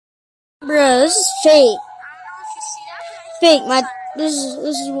Bro, this is fake. Fake. This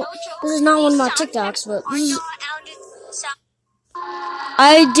is not one of my TikToks, but this is,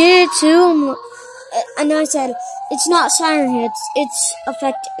 I did it too. And I said it's not Siren Head. It's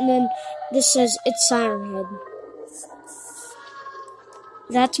effect, and then this says it's Siren Head.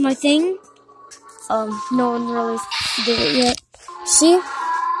 That's my thing. No one really did it yet. See?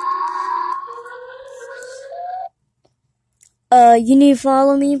 You need to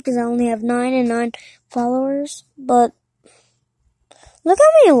follow me because I only have 9 followers. But look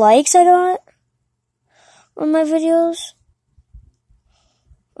how many likes I got on my videos.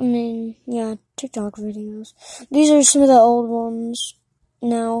 I mean, yeah, TikTok videos. These are some of the old ones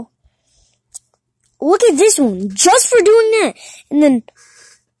now. Look at this one, just for doing that. And then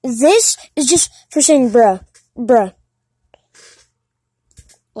this is just for saying bruh. Bruh.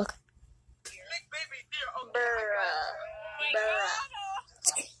 Look.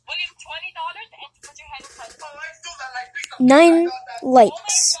 $20 9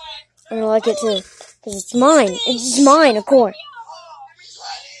 likes. And I like it too. Because it's mine. It's mine, of course.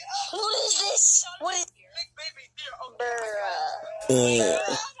 What is this? What is...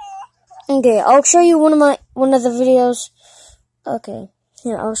 Okay, I'll show you one of the videos. Okay.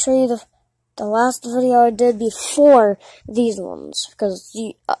 Here, I'll show you the last video I did before these ones. Because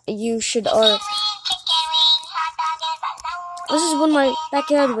you should This is when my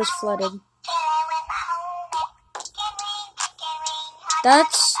backyard was flooded. That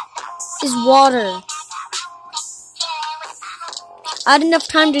is water. I had enough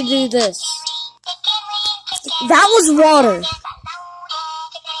time to do this. That was water.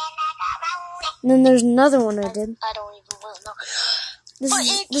 And then there's another one I did. I don't even want to know. This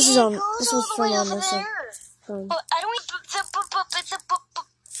was fun on this phone. But I don't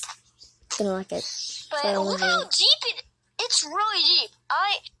Didn't like it. But look how deep it's really deep.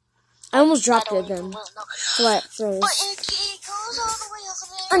 I almost dropped it then. Flat froze. But it goes all the way over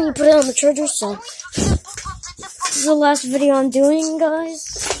there. I need to put it on the charger, so this is the last video I'm doing, guys.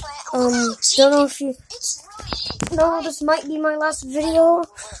 Don't know if you know this might be my last video.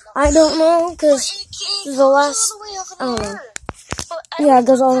 I don't know, because this is the last, I don't know. Yeah, it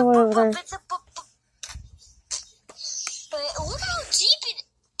goes all the way over there. But look how deep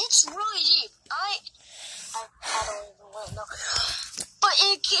it's really deep. I don't even want to know. But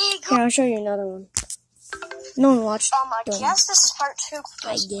it goes. Here, I'll show you another one. No one watched. I guess this is part 2.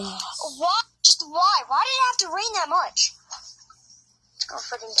 I guess. What? Just why? Why did it have to rain that much? Let's go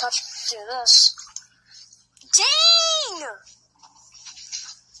freaking do this. Dang!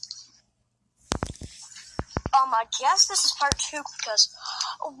 I guess this is part 2 because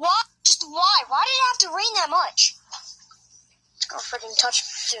what? Just why? Why did it have to rain that much? Let's go freaking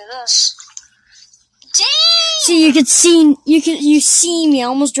do this. Dang! See, you see me. I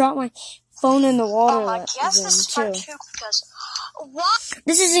almost dropped my phone in the water. I guess this is part 2 because what?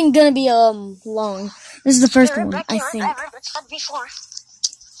 This isn't gonna be long. This is the first one, I think. Before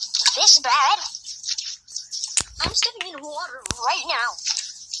this bad, I'm stepping in water right now.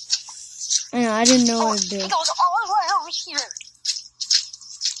 I know, I didn't know what to do. It goes all the way over here.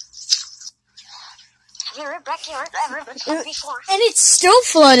 Before. And it's still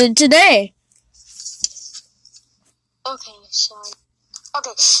flooded today. Okay, so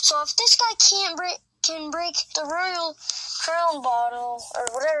if this guy can break the Royal Crown bottle or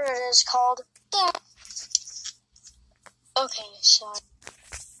whatever it is called, then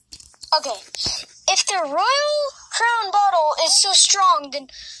if the Royal Crown bottle is so strong,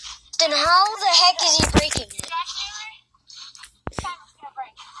 then how the heck is he breaking it?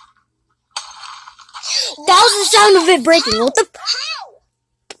 That was the sound of it breaking. What the? How?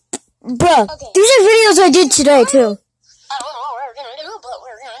 Bruh, these are videos I did today too. I don't know what we're gonna do, but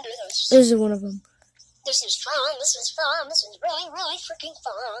we're gonna do this. This is one of them. This is fun. This is fun. This is really, really freaking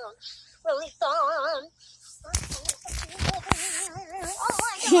fun. Really fun. Oh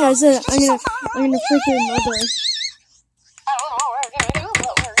my God. Yeah, I said I'm gonna freak your mother. I don't know what we're gonna do,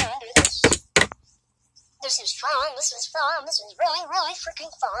 but we're gonna do this. This is fun. This is fun. This is really, really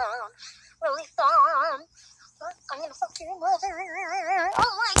freaking fun. Really fun. I'm gonna fuck your mother.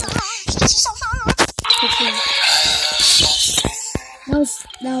 Oh my gosh, this is so fun. That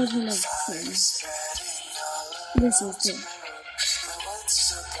was one of the things. This is too.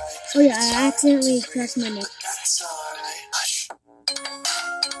 Oh yeah, I accidentally cracked my neck.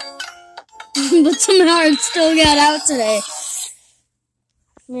 But somehow it still got out today.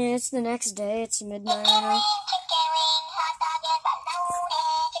 Man, it's the next day. It's midnight right now.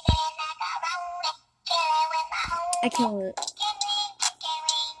 I killed it.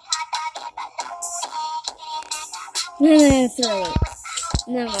 I'm gonna throw it.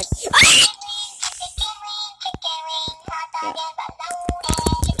 And then I'm like, yeah.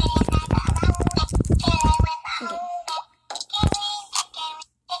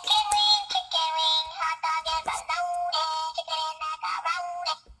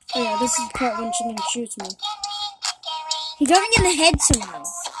 Oh yeah, this is the part when Chicken shoots me. He got me in the head somehow.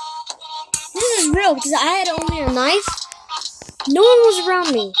 This is real because I had only a knife. No one was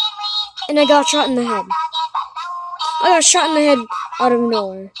around me. And I got shot in the head. I got shot in the head out of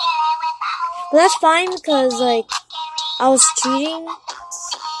nowhere. But that's fine because, like, I was cheating.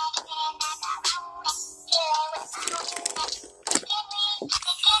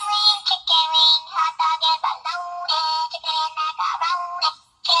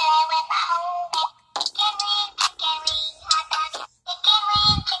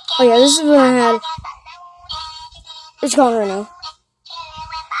 Oh yeah, this is what I had. It's gone right now.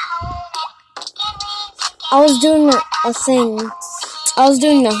 I was doing a thing. I was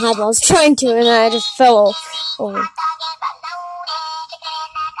doing the hop. I was trying to, and I just fell over.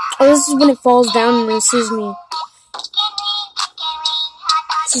 Oh, this is when it falls down and it sees me.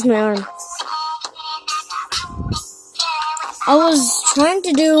 This is my arm. I was trying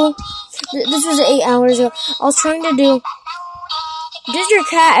to do. This was 8 hours ago. I was trying to do. Does your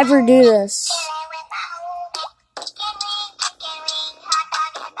cat ever do this?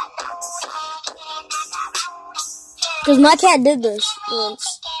 Because my cat did this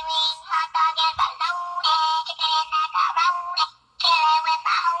once.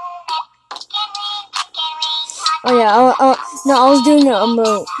 Oh yeah, I was doing an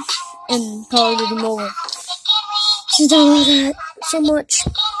emote in Call of Duty Mobile. Since I love that so much.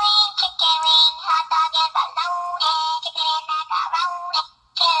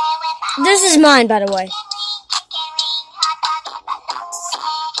 This is mine, by the way.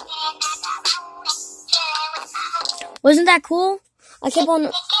 Wasn't that cool? I kept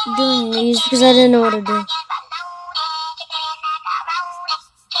on doing these because I didn't know what to do.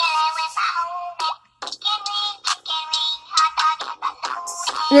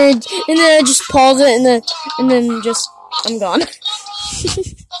 And then I just pause it and then just I'm gone.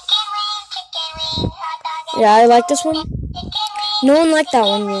 Yeah, I like this one. No one liked that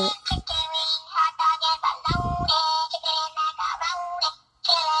one yet.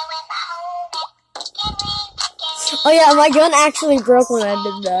 Oh yeah, my gun actually broke when I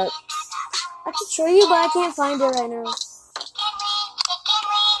did that. I can show you, but I can't find it right now.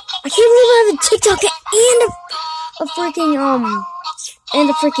 I can't believe I have a TikTok and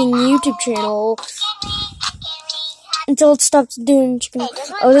a freaking YouTube channel until it stops doing chicken.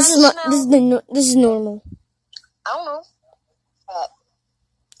 Oh, this is normal. I don't know.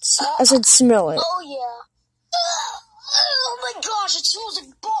 I said smell it. Oh yeah. Oh my gosh, it smells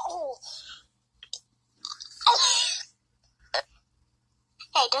like butthole.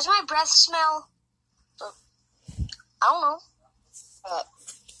 Hey, does my breath smell? I don't know.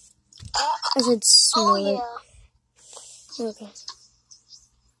 I said smell it. Yeah. Okay.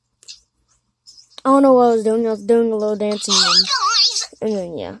 I don't know what I was doing. I was doing a little dancing and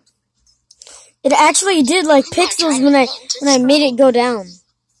then yeah. It actually did like pixels when I made it go down.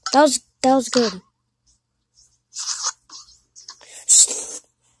 That was good.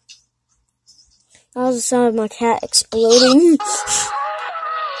 That was the sound of my cat exploding.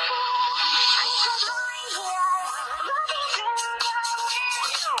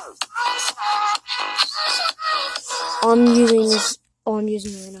 I'm using this. Oh, I'm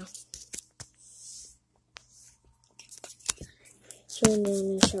using it right now. So I'm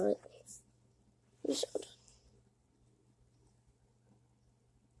going to show it.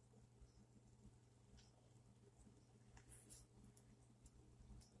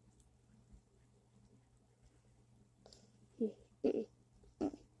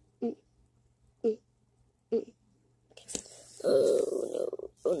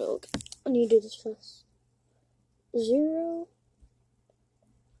 Oh no, okay. I need to do this fast. 0.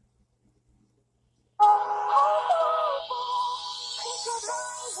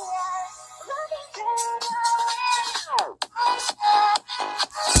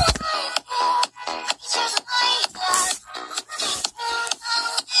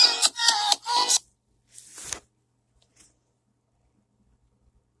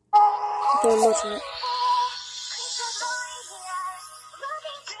 Okay, I'm watching it.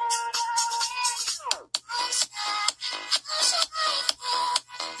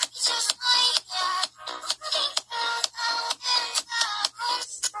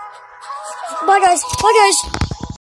 Bye guys. Bye guys.